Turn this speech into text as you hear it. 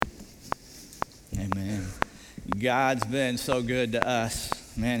God's been so good to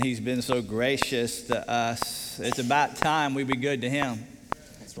us. Man, he's been so gracious to us. It's about time we be good to him.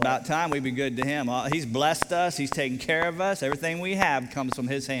 It's about time we be good to him. He's blessed us. He's taken care of us. Everything we have comes from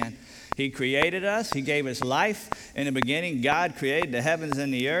his hand. He created us. He gave us life. In the beginning, God created the heavens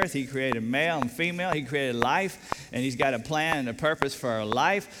and the earth. He created male and female. He created life, and he's got a plan and a purpose for our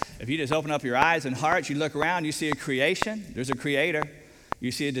life. If you just open up your eyes and hearts, you look around, you see a creation. There's a creator.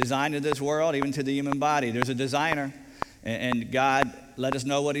 You see a design of this world, even to the human body. There's a designer. And God let us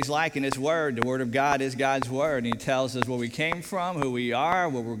know what he's like in his word. The word of God is God's word. And he tells us where we came from, who we are,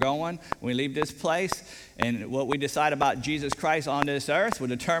 where we're going when we leave this place. And what we decide about Jesus Christ on this earth will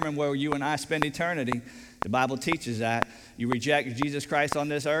determine where you and I spend eternity. The Bible teaches that. You reject Jesus Christ on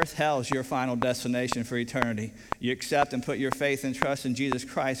this earth, hell's your final destination for eternity. You accept and put your faith and trust in Jesus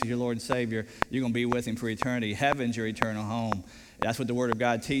Christ as your Lord and Savior, you're going to be with him for eternity. Heaven's your eternal home. That's what the Word of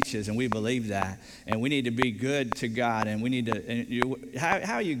God teaches, and we believe that. And we need to be good to God, and we need to,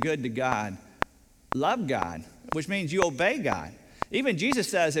 how are you good to God? Love God, which means you obey God. Even Jesus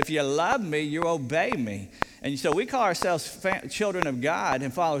says, if you love me, you obey me. And so we call ourselves children of God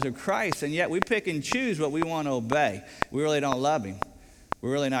and followers of Christ, and yet we pick and choose what we want to obey. We really don't love him.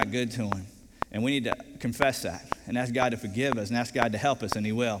 We're really not good to him. And we need to confess that and ask God to forgive us and ask God to help us, and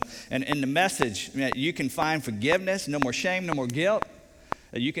he will. And in the message, you can find forgiveness, no more shame, no more guilt.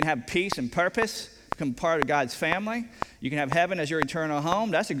 You can have peace and purpose, become part of God's family. You can have heaven as your eternal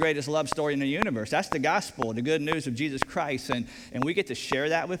home. That's the greatest love story in the universe. That's the gospel, the good news of Jesus Christ. And we get to share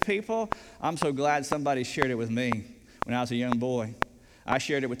that with people. I'm so glad somebody shared it with me when I was a young boy. I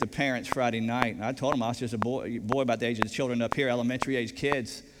shared it with the parents Friday night. And I told them I was just a boy about the age of the children up here, elementary age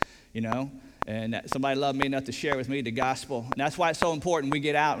kids, you know. And somebody loved me enough to share with me the gospel. And that's why it's so important we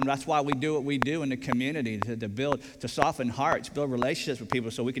get out, and that's why we do what we do in the community, to build, to soften hearts, build relationships with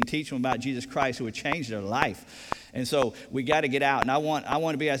people so we can teach them about Jesus Christ who would change their life. And so we got to get out. And I want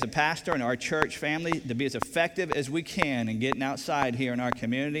to be, as a pastor and our church family, to be as effective as we can in getting outside here in our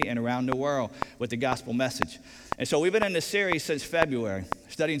community and around the world with the gospel message. And so we've been in this series since February,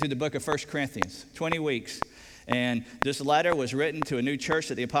 studying through the book of 1 Corinthians, 20 weeks. And this letter was written to a new church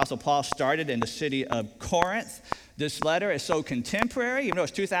that the Apostle Paul started in the city of Corinth. This letter is so contemporary, even though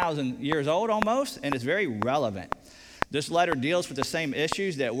it's 2,000 years old almost, and it's very relevant. This letter deals with the same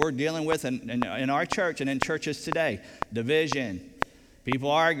issues that we're dealing with in our church and in churches today. Division, people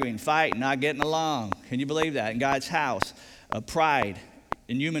arguing, fighting, not getting along. Can you believe that? In God's house. Pride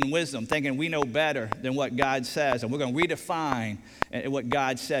and human wisdom, thinking we know better than what God says, and we're going to redefine what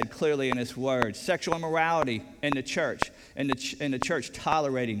God said clearly in his word. Sexual immorality in the church, in the church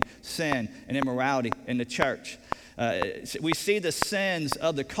tolerating sin and immorality in the church. We see the sins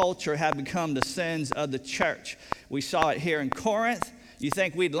of the culture have become the sins of the church. We saw it here in Corinth. You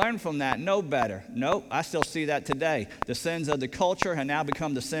think we'd learn from that, know better. Nope, I still see that today. The sins of the culture have now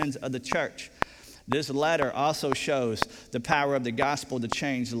become the sins of the church. This letter also shows the power of the gospel to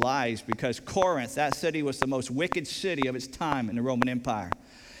change lives, because Corinth, that city, was the most wicked city of its time in the Roman Empire.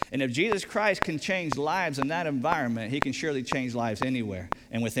 And if Jesus Christ can change lives in that environment, he can surely change lives anywhere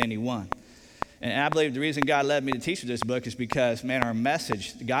and with anyone. And I believe the reason God led me to teach this book is because, man, our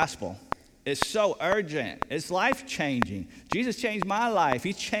message, the gospel, is so urgent. It's life-changing. Jesus changed my life.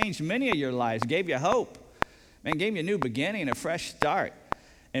 He changed many of your lives, gave you hope. Man, gave you a new beginning, a fresh start.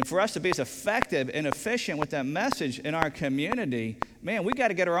 And for us to be as effective and efficient with that message in our community, man, we got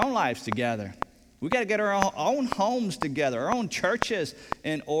to get our own lives together. We got to get our own homes together, our own churches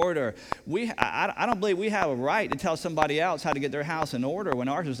in order. I don't believe we have a right to tell somebody else how to get their house in order when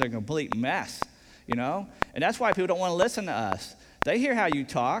ours is a complete mess, you know? And that's why people don't want to listen to us. They hear how you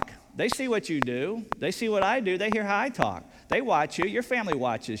talk. They see what you do. They see what I do. They hear how I talk. They watch you. Your family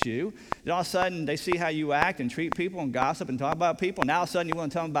watches you. And all of a sudden, they see how you act and treat people and gossip and talk about people. Now, all of a sudden, you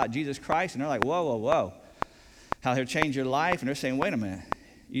want to tell them about Jesus Christ, and they're like, whoa, whoa, whoa. How he'll change your life. And they're saying, wait a minute.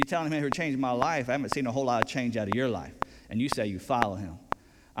 You telling me he'll change my life? I haven't seen a whole lot of change out of your life. And you say you follow him.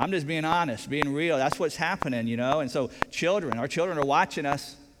 I'm just being honest, being real. That's what's happening, you know. And so our children are watching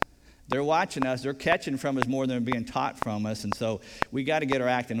us. They're watching us. They're catching from us more than they're being taught from us. And so we got to get our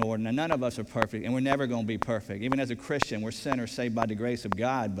act in order. Now, none of us are perfect, and we're never going to be perfect. Even as a Christian, we're sinners saved by the grace of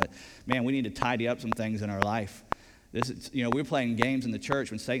God. But, man, we need to tidy up some things in our life. We're playing games in the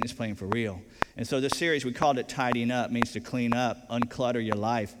church when Satan's playing for real. And so this series, we called it Tidying Up. It means to clean up, unclutter your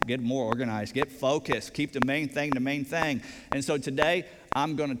life, get more organized, get focused, keep the main thing the main thing. And so today,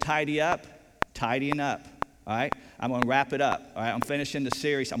 I'm going to tidying up. All right, I'm going to wrap it up. All right, I'm finishing the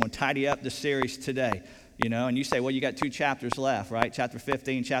series. I'm going to tidy up the series today. You know, and you say, well, you got 2 chapters left, right? Chapter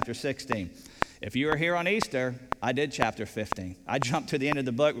 15, chapter 16. If you were here on Easter, I did chapter 15. I jumped to the end of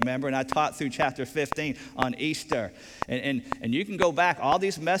the book, remember, and I taught through chapter 15 on Easter. And you can go back. All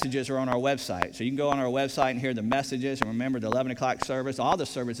these messages are on our website. So you can go on our website and hear the messages. And remember the 11 o'clock service. All the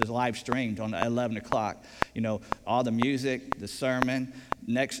services live streamed on 11 o'clock. You know, all the music, the sermon.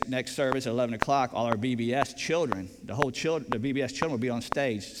 Next service at 11 o'clock, all our VBS children, the VBS children will be on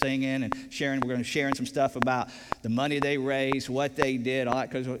stage singing and sharing. We're going to share some stuff about the money they raised, what they did, all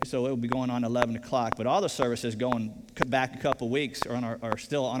that. So it will be going on at 11 o'clock. But all the services going back a couple weeks are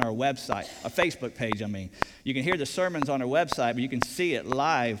still on our website, our Facebook page, I mean. You can hear the sermons on our website, but you can see it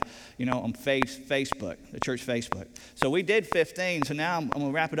live, you know, on Facebook, the church Facebook. So we did 15, so now I'm going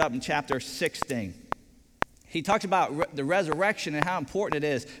to wrap it up in chapter 16. He talks about the resurrection and how important it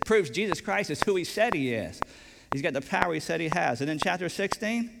is. Proves Jesus Christ is who he said he is. He's got the power he said he has. And in chapter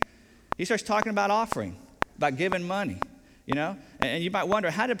 16, he starts talking about offering, about giving money, you know. And you might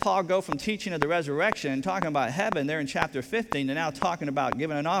wonder, how did Paul go from teaching of the resurrection and talking about heaven there in chapter 15 to now talking about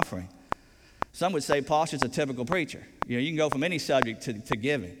giving an offering? Some would say Paul's just a typical preacher. You know, you can go from any subject to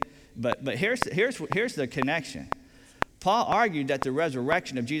giving. But here's the connection. Paul argued that the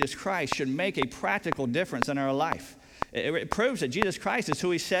resurrection of Jesus Christ should make a practical difference in our life. It proves that Jesus Christ is who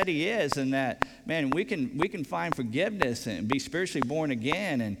he said he is, and that, man, we can find forgiveness and be spiritually born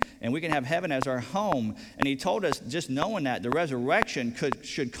again, and we can have heaven as our home. And he told us, just knowing that, the resurrection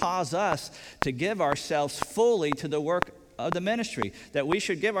should cause us to give ourselves fully to the work of the ministry, that we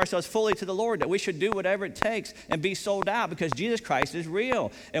should give ourselves fully to the Lord, that we should do whatever it takes and be sold out, because Jesus Christ is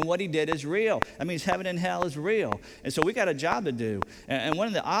real and what he did is real. That means heaven and hell is real. And so we got a job to do. And one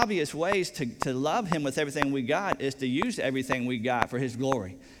of the obvious ways to love him with everything we got is to use everything we got for his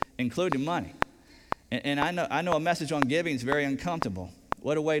glory, including money. And I know a message on giving is very uncomfortable.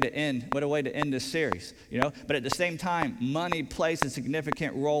 What a way to end this series, you know? But at the same time, money plays a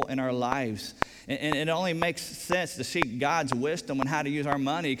significant role in our lives. And it only makes sense to seek God's wisdom on how to use our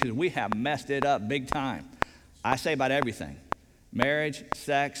money, because we have messed it up big time. I say about everything. Marriage,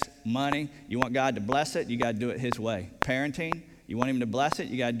 sex, money. You want God to bless it, you got to do it his way. Parenting, you want him to bless it,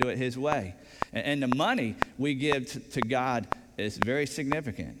 you got to do it his way. And the money we give to God is very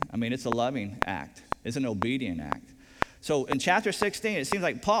significant. I mean, it's a loving act. It's an obedient act. So in chapter 16, it seems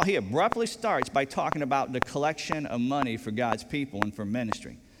like Paul, he abruptly starts by talking about the collection of money for God's people and for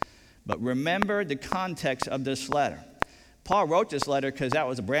ministry. But remember the context of this letter. Paul wrote this letter because that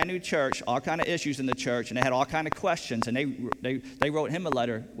was a brand new church, all kind of issues in the church, and they had all kind of questions, and they wrote him a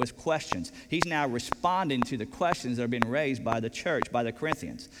letter with questions. He's now responding to the questions that are being raised by the church, by the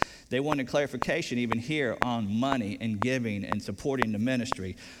Corinthians. They wanted clarification even here on money and giving and supporting the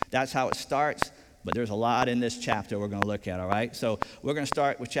ministry. That's how it starts. But there's a lot in this chapter we're going to look at, all right? So we're going to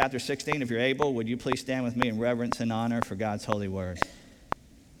start with chapter 16. If you're able, would you please stand with me in reverence and honor for God's holy word?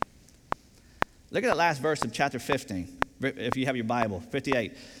 Look at that last verse of chapter 15, if you have your Bible,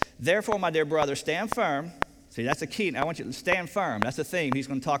 58. Therefore, my dear brother, stand firm. See, that's the key. I want you to stand firm. That's the theme he's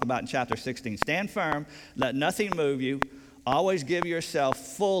going to talk about in chapter 16. Stand firm. Let nothing move you. Always give yourself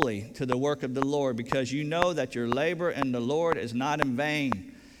fully to the work of the Lord, because you know that your labor in the Lord is not in vain.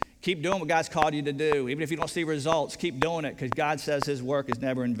 Keep doing what God's called you to do. Even if you don't see results, keep doing it, because God says his work is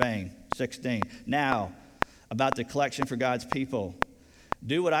never in vain. 16. Now, about the collection for God's people.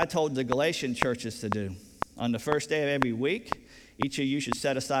 Do what I told the Galatian churches to do. On the first day of every week, each of you should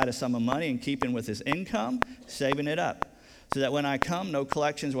set aside a sum of money in keeping with his income, saving it up, so that when I come, no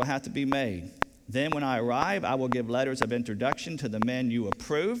collections will have to be made. Then when I arrive, I will give letters of introduction to the men you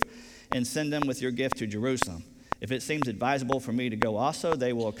approve and send them with your gift to Jerusalem. If it seems advisable for me to go also,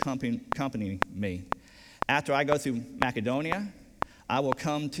 they will accompany me. After I go through Macedonia, I will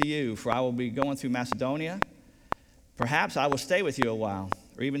come to you, for I will be going through Macedonia. Perhaps I will stay with you a while,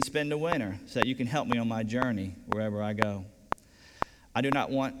 or even spend the winter, so that you can help me on my journey wherever I go. I do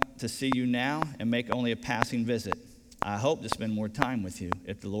not want to see you now and make only a passing visit. I hope to spend more time with you,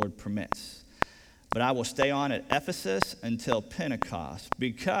 if the Lord permits. But I will stay on at Ephesus until Pentecost,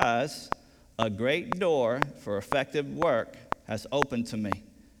 because a great door for effective work has opened to me,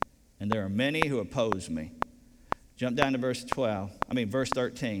 and there are many who oppose me. Jump down to verse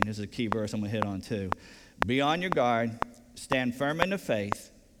 13. This is a key verse I'm going to hit on too. Be on your guard, stand firm in the faith,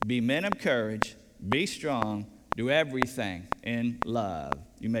 be men of courage, be strong, do everything in love.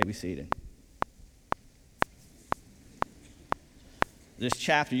 You may be seated. This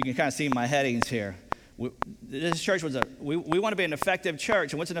chapter, you can kind of see my headings here. This church we want to be an effective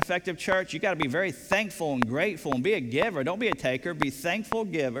church. And what's an effective church? You got to be very thankful and grateful and be a giver. Don't be a taker. Be thankful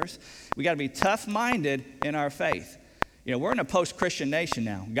givers. We got to be tough-minded in our faith. You know, we're in a post-Christian nation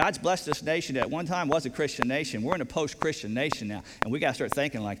now. God's blessed this nation that at one time was a Christian nation. We're in a post-Christian nation now, and we got to start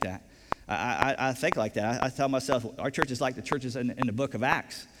thinking like that. I think like that. I tell myself our church is like the churches in the book of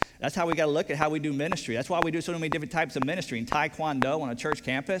Acts. That's how we got to look at how we do ministry. That's why we do so many different types of ministry. In Taekwondo on a church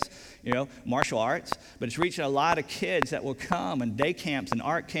campus, martial arts. But it's reaching a lot of kids that will come, and day camps and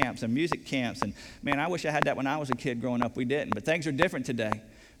art camps and music camps. And man, I wish I had that when I was a kid growing up. We didn't. But things are different today.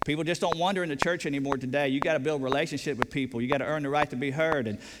 People just don't wander in the church anymore today. You got to build relationship with people. You got to earn the right to be heard.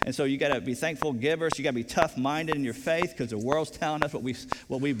 And so you got to be thankful givers. You got to be tough-minded in your faith, because the world's telling us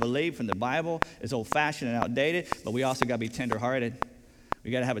what we believe from the Bible is old-fashioned and outdated. But we also got to be tender-hearted. We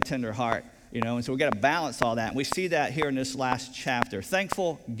got to have a tender heart, and so we got to balance all that. And we see that here in this last chapter.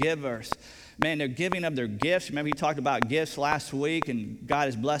 Thankful givers. Man, they're giving of their gifts. Remember, he talked about gifts last week, and God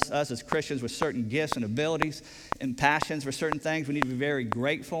has blessed us as Christians with certain gifts and abilities and passions for certain things. We need to be very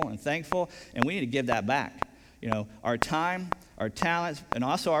grateful and thankful, and we need to give that back. Our time, our talents, and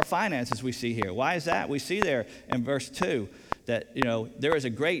also our finances we see here. Why is that? We see there in verse 2 that, there is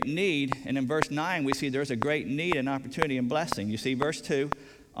a great need, and in verse 9 we see there's a great need and opportunity and blessing. You see verse 2,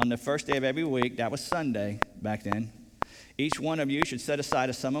 on the first day of every week, that was Sunday back then, each one of you should set aside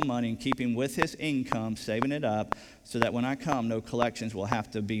a sum of money in keeping with his income, saving it up, so that when I come, no collections will have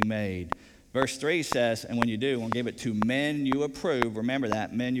to be made. Verse 3 says, and when you do, we'll give it to men you approve. Remember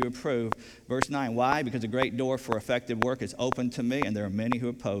that, men you approve. Verse 9, why? Because a great door for effective work is open to me, and there are many who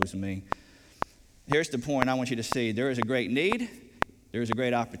oppose me. Here's the point I want you to see. There is a great need, there is a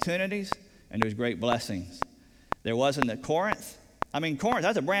great opportunities, and there's great blessings. There wasn't at Corinth. Corinth,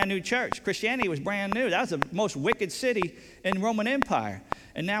 that's a brand new church. Christianity was brand new. That was the most wicked city in the Roman Empire.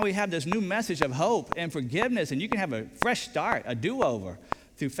 And now we have this new message of hope and forgiveness, and you can have a fresh start, a do-over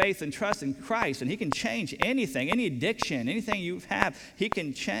through faith and trust in Christ. And he can change anything, any addiction, anything you have, he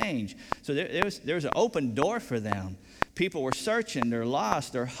can change. So there's an open door for them. People were searching, they're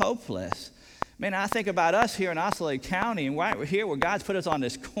lost, they're hopeless. Man, I think about us here in Osceola County, and right here where God's put us on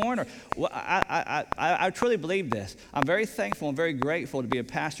this corner. Well, I truly believe this. I'm very thankful and very grateful to be a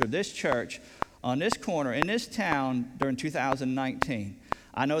pastor of this church on this corner in this town during 2019.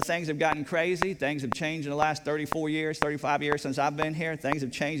 I know things have gotten crazy. Things have changed in the last 34 years, 35 years since I've been here. Things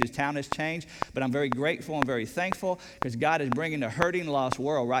have changed. This town has changed. But I'm very grateful and very thankful because God is bringing the hurting, lost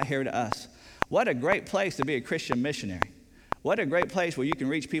world right here to us. What a great place to be a Christian missionary. What a great place where you can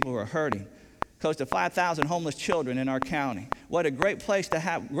reach people who are hurting. Close to 5,000 homeless children in our county. What a great place to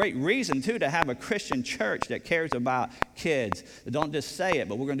have, great reason, too, to have a Christian church that cares about kids. That don't just say it,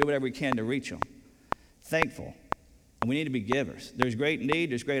 but we're going to do whatever we can to reach them. Thankful. And we need to be givers. There's great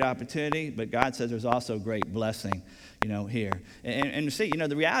need, there's great opportunity, but God says there's also great blessing, here. And see,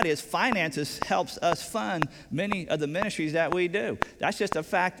 the reality is finances helps us fund many of the ministries that we do. That's just a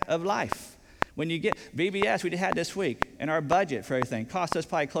fact of life. When you get VBS, we had this week, and our budget for everything cost us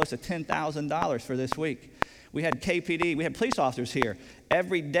probably close to $10,000 for this week. We had KPD, we had police officers here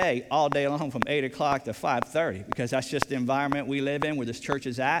every day, all day long from 8 o'clock to 5:30, because that's just the environment we live in, where this church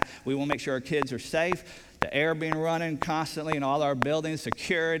is at. We want to make sure our kids are safe, the air being running constantly in all our buildings,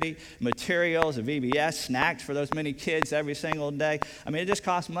 security, materials, the VBS, snacks for those many kids every single day. It just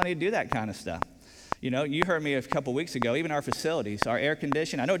costs money to do that kind of stuff. You heard me a couple weeks ago, even our facilities, our air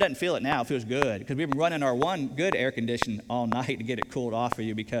conditioning. I know it doesn't feel it now. It feels good because we've been running our one good air conditioner all night to get it cooled off for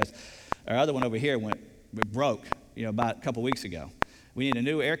you, because our other one over here broke, about a couple weeks ago. We need a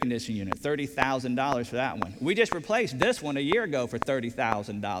new air conditioning unit, $30,000 for that one. We just replaced this one a year ago for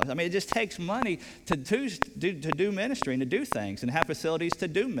 $30,000. It just takes money to do ministry and to do things and have facilities to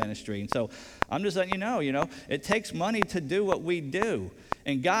do ministry. And so I'm just letting you know, it takes money to do what we do.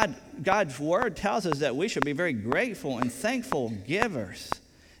 And God's word tells us that we should be very grateful and thankful givers.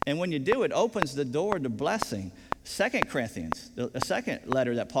 And when you do, it opens the door to blessing. 2 Corinthians, the second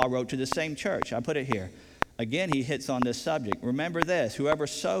letter that Paul wrote to the same church, I put it here. Again, he hits on this subject. Remember this, whoever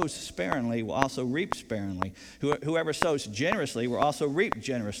sows sparingly will also reap sparingly. Whoever sows generously will also reap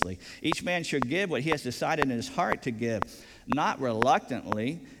generously. Each man should give what he has decided in his heart to give, not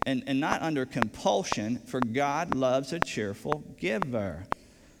reluctantly and not under compulsion, for God loves a cheerful giver.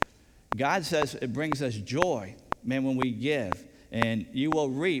 God says it brings us joy, when we give. And you will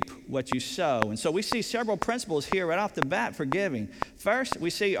reap what you sow. And so we see several principles here right off the bat for giving. First, we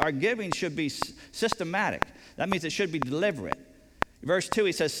see our giving should be systematic. That means it should be deliberate. Verse 2,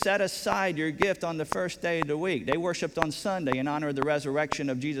 he says, set aside your gift on the first day of the week. They worshiped on Sunday in honor of the resurrection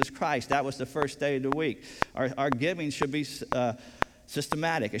of Jesus Christ. That was the first day of the week. Our giving should be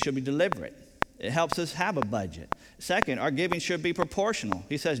systematic. It should be deliberate. It helps us have a budget. Second, our giving should be proportional.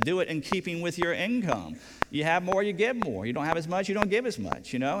 He says, do it in keeping with your income. You have more, you give more. You don't have as much, you don't give as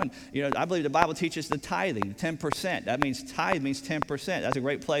much, And, I believe the Bible teaches the tithing, 10%. That means tithe means 10%. That's a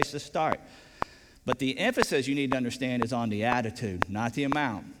great place to start. But the emphasis you need to understand is on the attitude, not the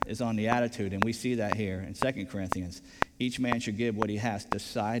amount. It's on the attitude, and we see that here in 2 Corinthians. Each man should give what he has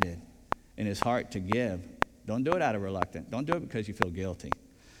decided in his heart to give. Don't do it out of reluctance. Don't do it because you feel guilty.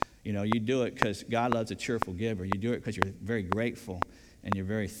 You do it because God loves a cheerful giver. You do it because you're very grateful and you're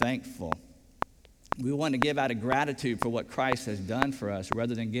very thankful. We want to give out of gratitude for what Christ has done for us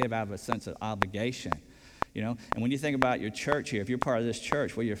rather than give out of a sense of obligation. And when you think about your church here, if you're part of this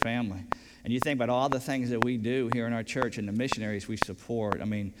church, we're your family. And you think about all the things that we do here in our church and the missionaries we support.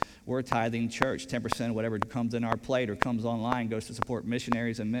 We're a tithing church. 10% of whatever comes in our plate or comes online goes to support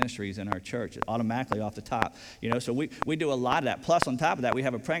missionaries and ministries in our church automatically off the top. So we do a lot of that. Plus, on top of that, we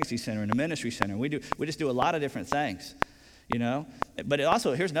have a pregnancy center and a ministry center. We just do a lot of different things. But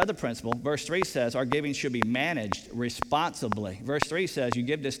here's another principle. Verse 3 says our giving should be managed responsibly. Verse 3 says you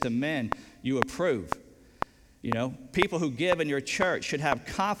give this to men you approve. People who give in your church should have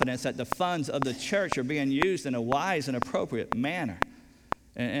confidence that the funds of the church are being used in a wise and appropriate manner.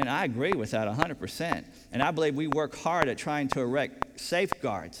 And I agree with that 100%. And I believe we work hard at trying to erect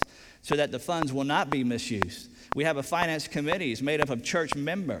safeguards so that the funds will not be misused. We have a finance committee made up of church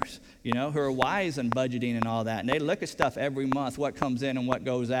members, who are wise in budgeting and all that. And they look at stuff every month, what comes in and what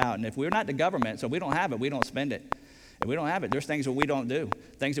goes out. And if we're not the government, so we don't have it, we don't spend it. If we don't have it, there's things that we don't do.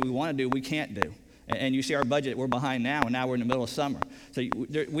 Things that we want to do, we can't do. And you see our budget, we're behind now, and now we're in the middle of summer. So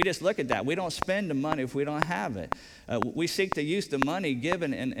we just look at that. We don't spend the money if we don't have it. We seek to use the money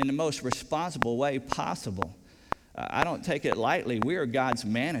given in the most responsible way possible. I don't take it lightly. We are God's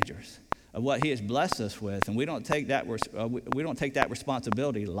managers of what He has blessed us with, and we don't take that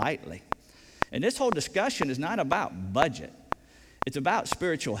responsibility lightly. And this whole discussion is not about budget. It's about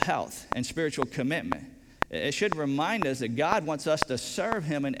spiritual health and spiritual commitment. It should remind us that God wants us to serve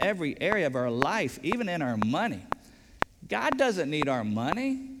Him in every area of our life, even in our money. God doesn't need our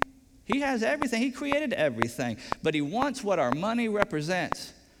money. He has everything. He created everything. But He wants what our money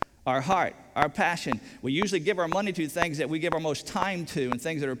represents, our heart, our passion. We usually give our money to things that we give our most time to and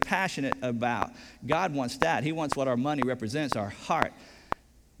things that are passionate about. God wants that. He wants what our money represents, our heart.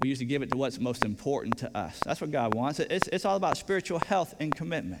 We usually give it to what's most important to us. That's what God wants. It's all about spiritual health and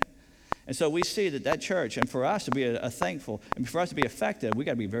commitment. And so we see that church, and for us to be thankful, and for us to be effective, we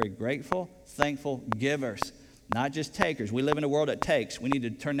got to be very grateful, thankful givers, not just takers. We live in a world that takes. We need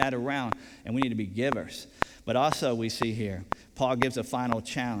to turn that around, and we need to be givers. But also we see here, Paul gives a final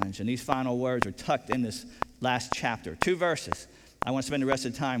challenge, and these final words are tucked in this last chapter. 2 verses I want to spend the rest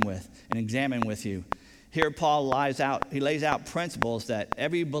of the time with and examine with you. Here Paul lays out principles that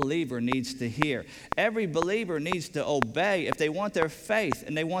every believer needs to hear. Every believer needs to obey if they want their faith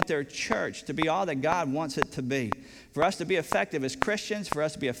and they want their church to be all that God wants it to be. For us to be effective as Christians, for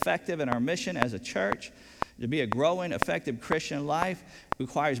us to be effective in our mission as a church, to be a growing, effective Christian life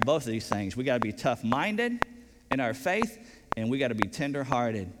requires both of these things. We got to be tough-minded in our faith, and we got to be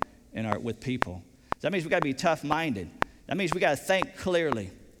tender-hearted with people. So that means we got to be tough-minded. That means we got to think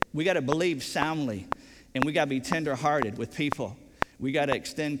clearly. We got to believe soundly. And we got to be tender-hearted with people. We got to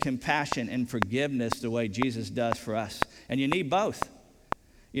extend compassion and forgiveness the way Jesus does for us. And you need both.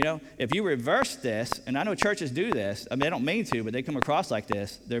 If you reverse this, and I know churches do this, they don't mean to, but they come across like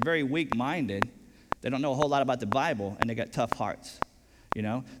this. They're very weak-minded. They don't know a whole lot about the Bible, and they got tough hearts.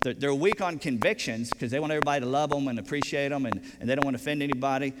 They're weak on convictions because they want everybody to love them and appreciate them, and they don't want to offend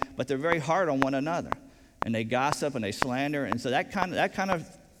anybody, but they're very hard on one another. And they gossip and they slander, and so that kind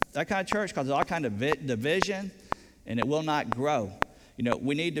of church causes all kind of division, and it will not grow.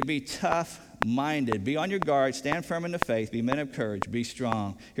 We need to be tough-minded. Be on your guard. Stand firm in the faith. Be men of courage. Be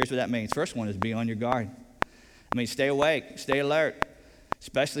strong. Here's what that means. First one is be on your guard. Stay awake. Stay alert,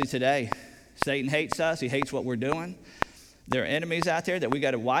 especially today. Satan hates us. He hates what we're doing. There are enemies out there that we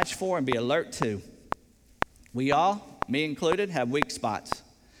got to watch for and be alert to. We all, me included, have weak spots.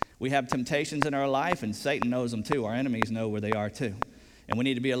 We have temptations in our life, and Satan knows them too. Our enemies know where they are too. And we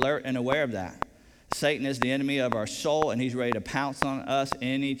need to be alert and aware of that. Satan is the enemy of our soul, and he's ready to pounce on us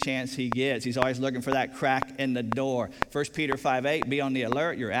any chance he gets. He's always looking for that crack in the door. 1 Peter 5:8, be on the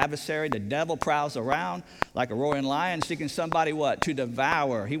alert. Your adversary, the devil, prowls around like a roaring lion, seeking somebody what? To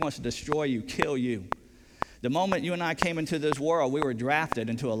devour. He wants to destroy you, kill you. The moment you and I came into this world, we were drafted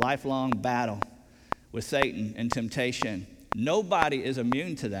into a lifelong battle with Satan and temptation. Nobody is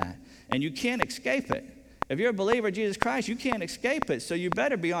immune to that, and you can't escape it. If you're a believer of Jesus Christ, you can't escape it, so you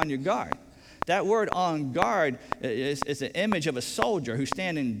better be on your guard. That word on guard is an image of a soldier who's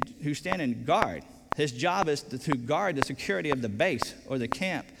standing guard. His job is to guard the security of the base or the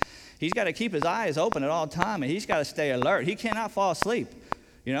camp. He's got to keep his eyes open at all times, and he's got to stay alert. He cannot fall asleep,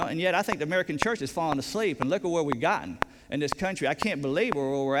 And yet I think the American church has fallen asleep, and look at where we've gotten. in this country. I can't believe where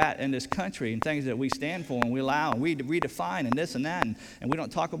we're at in this country and things that we stand for and we allow and we redefine and this and that, and we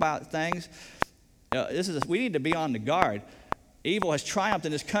don't talk about things. We need to be on the guard. Evil has triumphed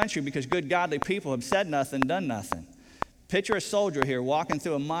in this country because good, godly people have said nothing, done nothing. Picture a soldier here walking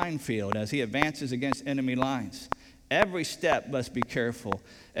through a minefield as he advances against enemy lines. Every step must be careful.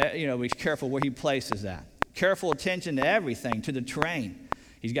 Be careful where he places that. Careful attention to everything, to the terrain.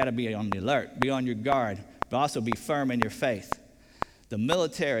 He's got to be on the alert, be on your guard, but also be firm in your faith. The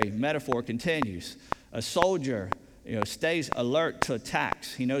military metaphor continues. A soldier stays alert to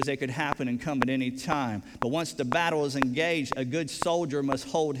attacks. He knows they could happen and come at any time. But once the battle is engaged, a good soldier must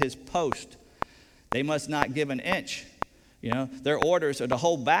hold his post. They must not give an inch. Their orders are to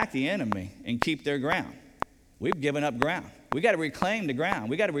hold back the enemy and keep their ground. We've given up ground. We got to reclaim the ground.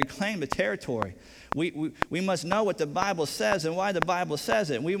 We got to reclaim the territory. We must know what the Bible says and why the Bible says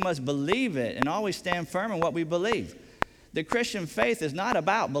it. We must believe it and always stand firm in what we believe. The Christian faith is not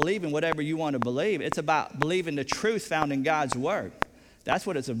about believing whatever you want to believe. It's about believing the truth found in God's word. That's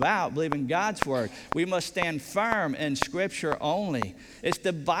what it's about, believing God's word. We must stand firm in Scripture only. It's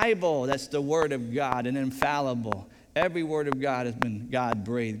the Bible that's the word of God and infallible. Every word of God has been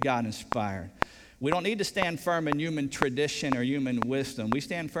God-breathed, God-inspired. We don't need to stand firm in human tradition or human wisdom. We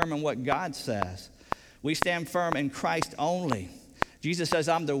stand firm in what God says. We stand firm in Christ only. Jesus says,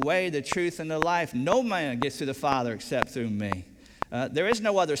 I'm the way, the truth, and the life. No man gets to the Father except through me. There is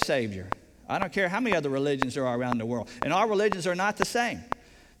no other Savior. I don't care how many other religions there are around the world. And our religions are not the same.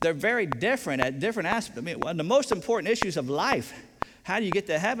 They're very different at different aspects. One of the most important issues of life, how do you get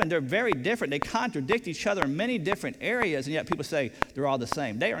to heaven? They're very different. They contradict each other in many different areas, and yet people say they're all the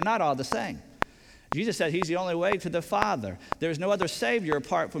same. They are not all the same. Jesus said he's the only way to the Father. There's no other Savior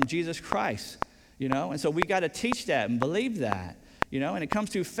apart from Jesus Christ, and so we got to teach that and believe that, and it comes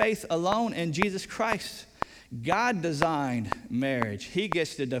through faith alone in Jesus Christ. God designed marriage. He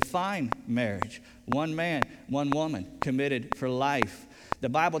gets to define marriage. One man, one woman, committed for life. The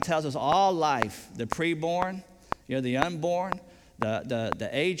Bible tells us all life, the preborn, the unborn, the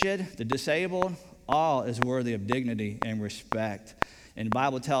aged, the disabled, all is worthy of dignity and respect. And the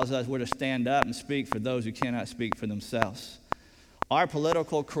Bible tells us we're to stand up and speak for those who cannot speak for themselves. Our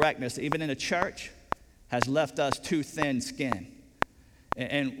political correctness, even in the church, has left us too thin-skinned.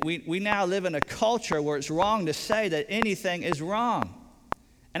 And we now live in a culture where it's wrong to say that anything is wrong.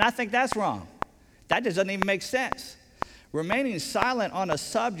 And I think that's wrong. That just doesn't even make sense. Remaining silent on a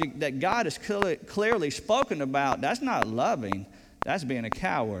subject that God has clearly spoken about, that's not loving. That's being a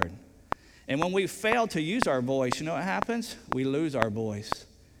coward. And when we fail to use our voice, you know what happens? We lose our voice.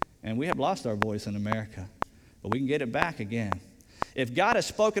 And we have lost our voice in America. But we can get it back again. If God has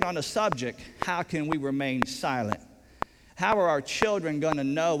spoken on a subject, how can we remain silent? How are our children going to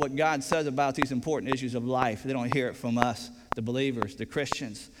know what God says about these important issues of life if they don't hear it from us, the believers, the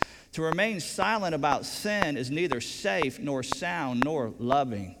Christians? To remain silent about sin is neither safe nor sound nor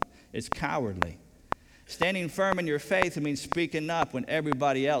loving. It's cowardly. Standing firm in your faith means speaking up when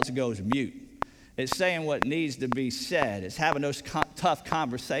everybody else goes mute. It's saying what needs to be said. It's having those tough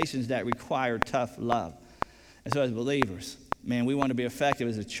conversations that require tough love. And so as believers, man, we want to be effective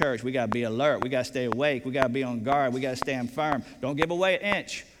as a church. We got to be alert. We got to stay awake. We got to be on guard. We got to stand firm. Don't give away an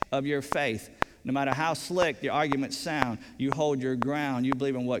inch of your faith. No matter how slick the arguments sound, you hold your ground. You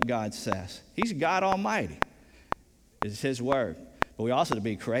believe in what God says. He's God Almighty. It's His word. But we also to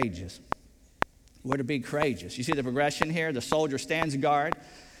be courageous. We're to be courageous. You see the progression here? The soldier stands guard,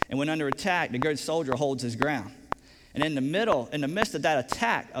 and when under attack, the good soldier holds his ground. And in the midst of that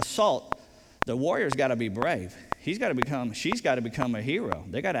attack, assault, the warrior's got to be brave. She's got to become a hero.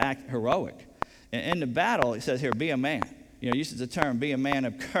 They got to act heroic. And in the battle, it says here, be a man. Uses the term, be a man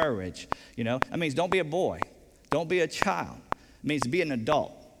of courage. That means don't be a boy. Don't be a child. It means be an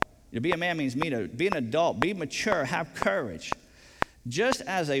adult. To be a man means be an adult. Be mature. Have courage. Just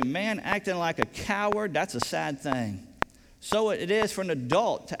as a man acting like a coward, that's a sad thing. So it is for an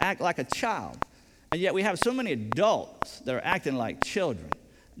adult to act like a child. And yet we have so many adults that are acting like children.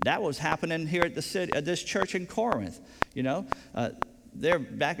 That was happening here at this church in Corinth. There,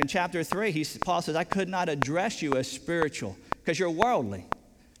 back in chapter 3, Paul says, I could not address you as spiritual because you're worldly.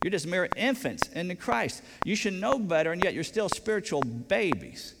 You're just mere infants in the Christ. You should know better, and yet you're still spiritual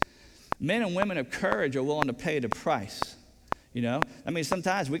babies. Men and women of courage are willing to pay the price.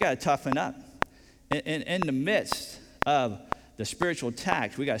 Sometimes we got to toughen up. In the midst of the spiritual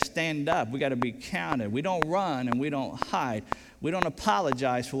attacks, we got to stand up. We got to be counted. We don't run and we don't hide. We don't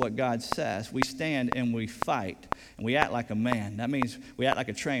apologize for what God says. We stand and we fight, and we act like a man. That means we act like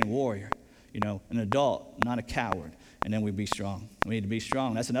a trained warrior. an adult, not a coward. And then we be strong. We need to be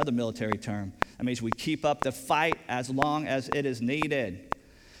strong. That's another military term. That means we keep up the fight as long as it is needed.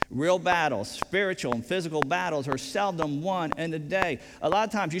 Real battles, spiritual and physical battles, are seldom won in a day. A lot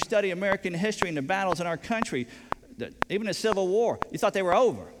of times you study American history and the battles in our country, even the Civil War, you thought they were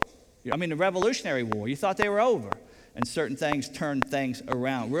over. The Revolutionary War, you thought they were over. And certain things turn things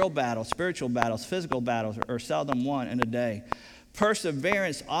around. Real battles, spiritual battles, physical battles are seldom won in a day.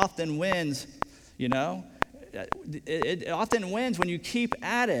 Perseverance often wins, It often wins when you keep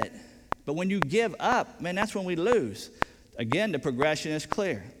at it. But when you give up, man, that's when we lose. Again, the progression is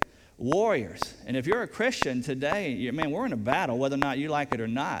clear. Warriors. And if you're a Christian today, we're in a battle, whether or not you like it or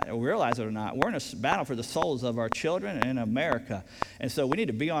not, or realize it or not. We're in a battle for the souls of our children in America. And so we need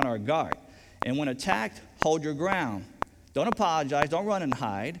to be on our guard. And when attacked, hold your ground. Don't apologize. Don't run and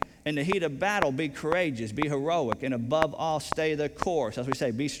hide. In the heat of battle, be courageous, be heroic, and above all, stay the course. As we say,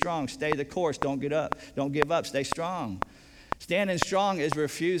 be strong, stay the course. Don't get up. Don't give up. Stay strong. Standing strong is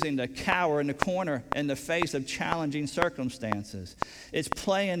refusing to cower in the corner in the face of challenging circumstances. It's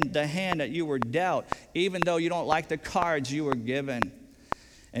playing the hand that you were dealt, even though you don't like the cards you were given.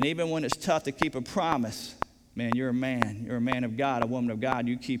 And even when it's tough to keep a promise, man, you're a man. You're a man of God, a woman of God.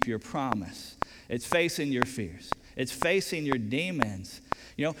 You keep your promise. It's facing your fears. It's facing your demons.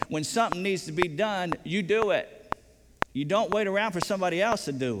 When something needs to be done, you do it. You don't wait around for somebody else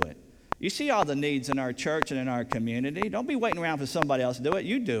to do it. You see all the needs in our church and in our community. Don't be waiting around for somebody else to do it.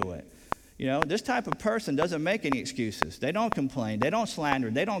 You do it. This type of person doesn't make any excuses. They don't complain. They don't slander.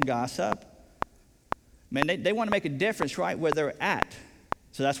 They don't gossip. Man, they want to make a difference right where they're at.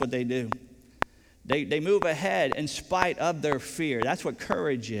 So that's what they do. They move ahead in spite of their fear. That's what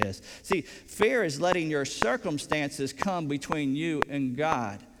courage is. See, fear is letting your circumstances come between you and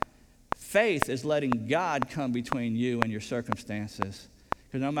God. Faith is letting God come between you and your circumstances.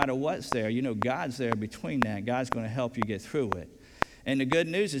 Because no matter what's there, God's there between that. God's going to help you get through it. And the good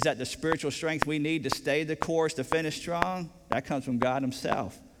news is that the spiritual strength we need to stay the course, to finish strong, that comes from God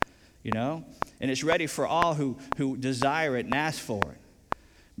himself. And it's ready for all who desire it and ask for it.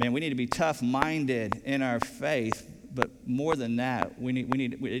 Man, we need to be tough-minded in our faith, but more than that,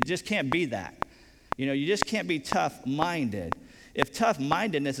 it just can't be that. You just can't be tough-minded. If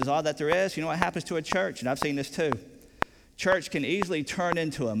tough-mindedness is all that there is, what happens to a church? And I've seen this too. Church can easily turn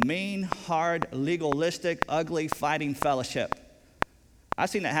into a mean, hard, legalistic, ugly, fighting fellowship. I've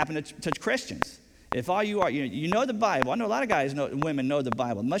seen that happen to Christians. If all you are, you know the Bible. I know a lot of women know the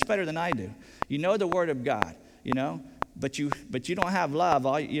Bible much better than I do. You know the Word of God, but you don't have love.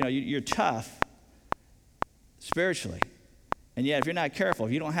 You're tough spiritually. And yet, if you're not careful,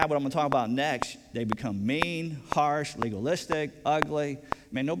 if you don't have what I'm going to talk about next, they become mean, harsh, legalistic, ugly.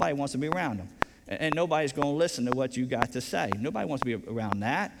 Man, nobody wants to be around them. And nobody's going to listen to what you got to say. Nobody wants to be around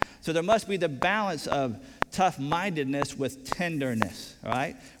that. So there must be the balance of tough-mindedness with tenderness,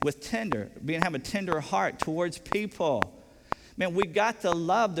 right? Have a tender heart towards people. Man, we got to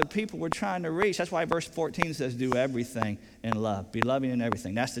love the people we're trying to reach. That's why verse 14 says, do everything in love. Be loving in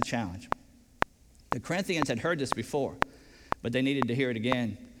everything. That's the challenge. The Corinthians had heard this before, but they needed to hear it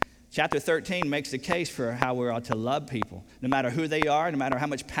again. Chapter 13 makes the case for how we're ought to love people. No matter who they are, no matter how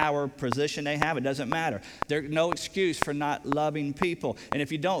much power or position they have, it doesn't matter. There's no excuse for not loving people. And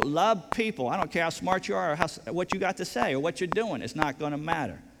if you don't love people, I don't care how smart you are or what you got to say or what you're doing, it's not going to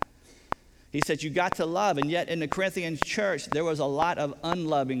matter. He said you got to love, and yet in the Corinthian church, there was a lot of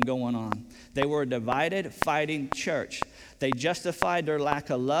unloving going on. They were a divided, fighting church. They justified their lack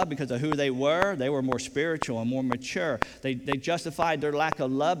of love because of who they were. They were more spiritual and more mature. They justified their lack of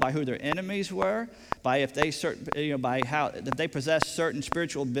love by who their enemies were, by if they possessed certain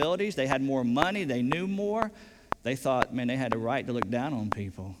spiritual abilities, they had more money, they knew more. They thought, man, they had a right to look down on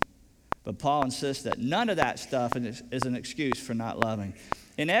people. But Paul insists that none of that stuff is an excuse for not loving.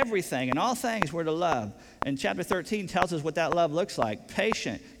 In everything, in all things, we're to love. And chapter 13 tells us what that love looks like.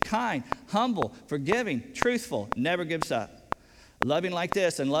 Patient, kind, humble, forgiving, truthful, never gives up. Loving like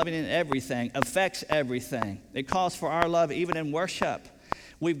this and loving in everything affects everything. It calls for our love even in worship.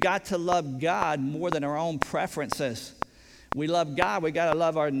 We've got to love God more than our own preferences. We love God, we got to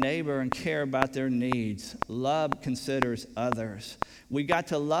love our neighbor and care about their needs. Love considers others. We got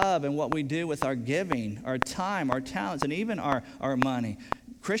to love in what we do with our giving, our time, our talents, and even our money.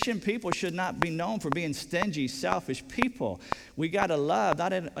 Christian people should not be known for being stingy, selfish people. We got to love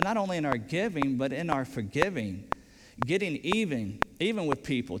not only in our giving, but in our forgiving. Getting even with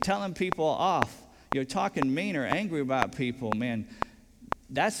people, telling people off. You're talking mean or angry about people, man.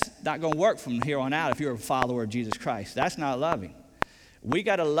 That's not going to work from here on out if you're a follower of Jesus Christ. That's not loving. We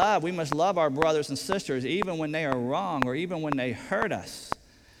got to love. We must love our brothers and sisters even when they are wrong or even when they hurt us.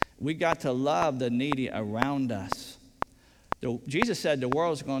 We got to love the needy around us. Jesus said the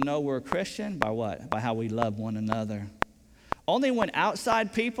world's going to know we're a Christian by what? By how we love one another. Only when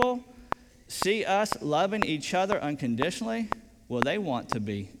outside people see us loving each other unconditionally will they want to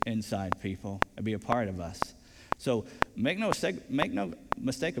be inside people and be a part of us. So make no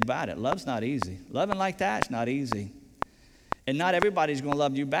mistake about it. Love's not easy. Loving like that's not easy. And not everybody's going to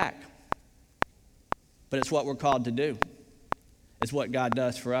love you back. But it's what we're called to do. It's what God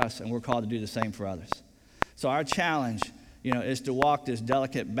does for us, and we're called to do the same for others. So our challenge, is to walk this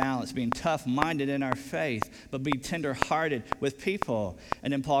delicate balance, being tough-minded in our faith, but be tender-hearted with people.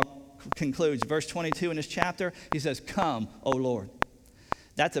 And then Paul concludes, verse 22 in this chapter, he says, "Come, O Lord."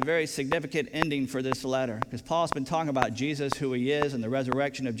 That's a very significant ending for this letter, because Paul's been talking about Jesus, who he is, and the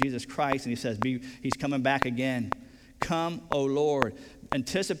resurrection of Jesus Christ, and he says he's coming back again. Come, O Lord.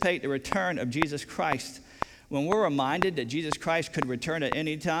 Anticipate the return of Jesus Christ. When we're reminded that Jesus Christ could return at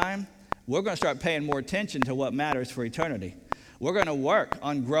any time, we're going to start paying more attention to what matters for eternity. We're going to work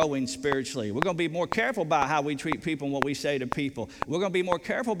on growing spiritually. We're going to be more careful about how we treat people and what we say to people. We're going to be more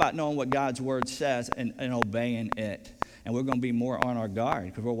careful about knowing what God's word says and obeying it. And we're going to be more on our guard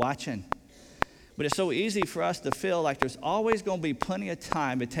because we're watching. But it's so easy for us to feel like there's always going to be plenty of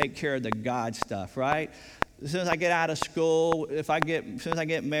time to take care of the God stuff, right? As soon as I get out of school, as soon as I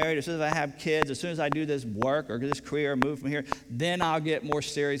get married, as soon as I have kids, as soon as I do this work or this career or move from here, then I'll get more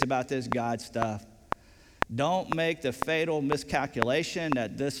serious about this God stuff. Don't make the fatal miscalculation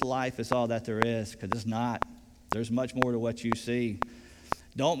that this life is all that there is, because it's not. There's much more to what you see.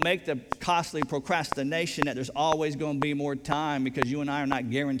 Don't make the costly procrastination that there's always going to be more time, because you and I are not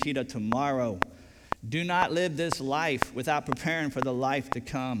guaranteed a tomorrow. Do not live this life without preparing for the life to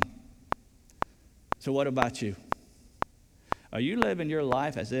come. So what about you? Are you living your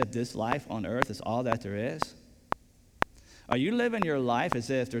life as if this life on earth is all that there is? Are you living your life as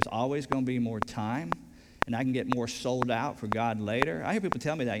if there's always going to be more time and I can get more sold out for God later? I hear people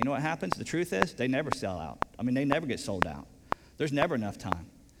tell me that. You know what happens? The truth is they never sell out. They never get sold out. There's never enough time.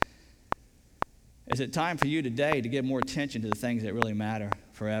 Is it time for you today to give more attention to the things that really matter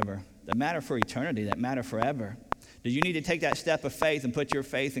forever, that matter for eternity, that matter forever? Do you need to take that step of faith and put your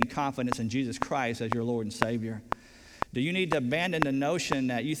faith and confidence in Jesus Christ as your Lord and Savior? Do you need to abandon the notion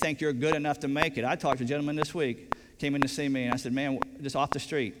that you think you're good enough to make it? I talked to a gentleman this week, came in to see me, and I said, "Man, just off the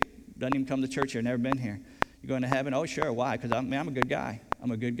street, doesn't even come to church here, never been here. You going to heaven?" "Oh, sure, why?" "Because I'm a good guy. I'm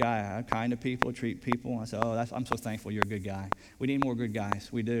a good guy. I'm kind to people, treat people." I said, I'm so thankful you're a good guy. We need more good guys.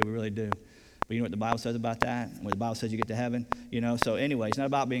 We do, we really do. But you know what the Bible says about that? When the Bible says you get to heaven, So anyway, it's not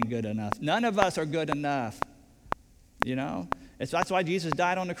about being good enough. None of us are good enough. That's why Jesus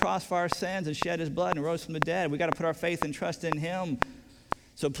died on the cross for our sins and shed his blood and rose from the dead. We got to put our faith and trust in him.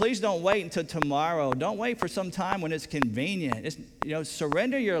 So please don't wait until tomorrow. Don't wait for some time when it's convenient.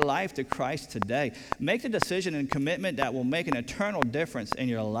 Surrender your life to Christ today. Make the decision and commitment that will make an eternal difference in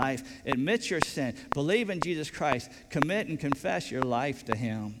your life. Admit your sin. Believe in Jesus Christ. Commit and confess your life to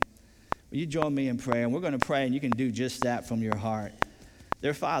him. Will you join me in prayer? And we're going to pray, and you can do just that from your heart.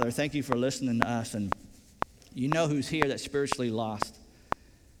 Dear Father, thank you for listening to us, and you know who's here that's spiritually lost.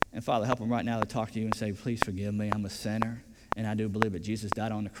 And Father, help them right now to talk to you and say, "Please forgive me. I'm a sinner. And I do believe that Jesus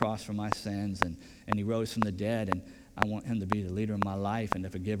died on the cross for my sins, and he rose from the dead. And I want him to be the leader of my life and the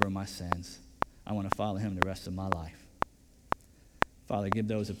forgiver of my sins. I want to follow him the rest of my life." Father, give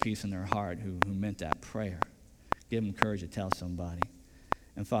those a peace in their heart who meant that prayer. Give them courage to tell somebody.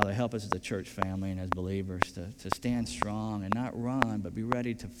 And Father, help us as a church family and as believers to stand strong and not run, but be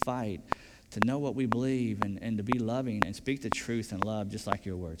ready to fight, to know what we believe, and to be loving and speak the truth and love just like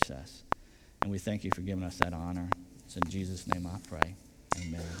your word says. And we thank you for giving us that honor. It's in Jesus' name I pray.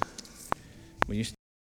 Amen. Will you